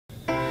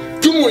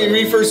Good morning,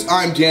 Reefers.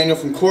 I'm Daniel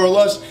from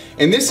Coralust,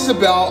 and this is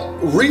about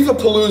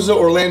Reefapalooza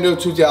Orlando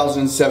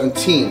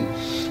 2017.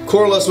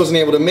 Coralust wasn't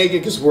able to make it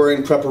because we're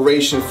in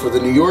preparation for the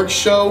New York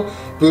show,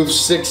 booth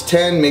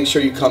 610. Make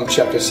sure you come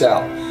check us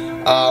out.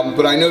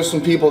 But I know some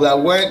people that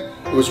went.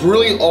 It was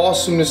really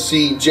awesome to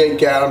see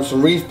Jake Adams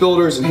from Reef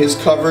Builders and his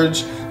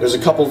coverage. There's a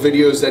couple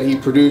videos that he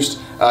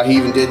produced. He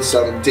even did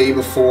some day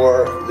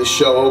before the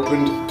show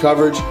opened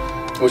coverage,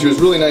 which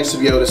was really nice to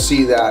be able to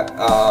see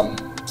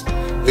that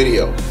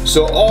video.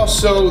 So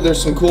also there's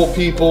some cool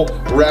people,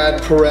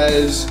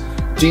 Perez,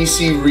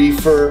 DC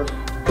Reefer,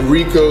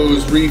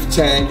 Rico's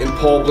Reeftank, and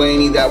Paul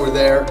Blaney that were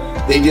there.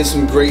 They did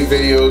some great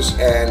videos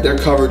and their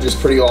coverage is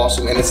pretty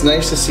awesome, and it's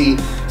nice to see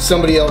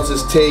somebody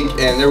else's take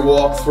and their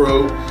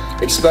walkthrough,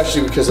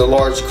 especially because of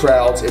large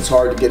crowds. It's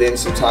hard to get in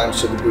sometimes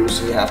to the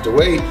booths and you have to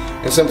wait,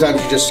 and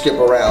sometimes you just skip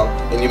around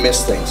and you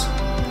miss things.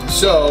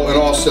 So, and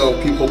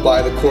also people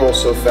buy the coral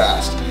so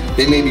fast.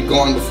 They may be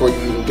gone before you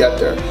even get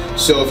there.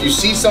 So if you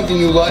see something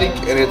you like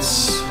and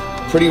it's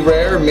pretty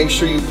rare, make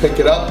sure you pick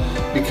it up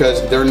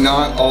because they're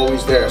not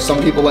always there.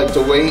 Some people like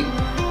to wait.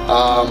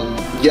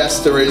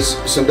 Yes, there is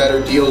some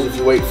better deals if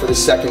you wait for the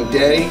second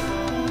day,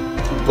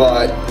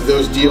 but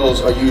those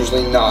deals are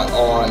usually not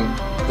on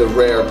the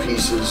rare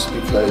pieces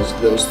because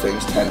those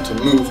things tend to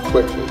move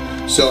quickly.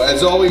 So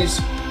as always,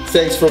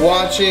 thanks for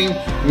watching.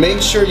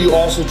 Make sure you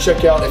also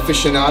check out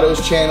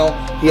Afishionado's channel.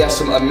 He has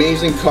some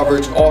amazing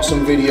coverage,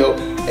 awesome video,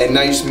 and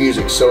nice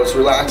music, so it's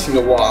relaxing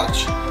to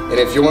watch. And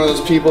if you're one of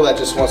those people that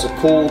just wants a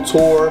cool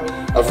tour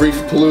of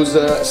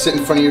Reefapalooza, sit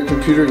in front of your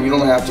computer and you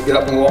don't have to get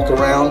up and walk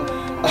around,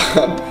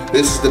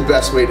 this is the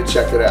best way to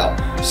check it out.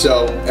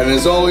 So, and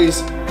as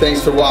always,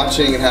 thanks for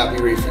watching and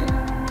happy reefing.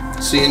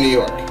 See you in New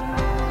York.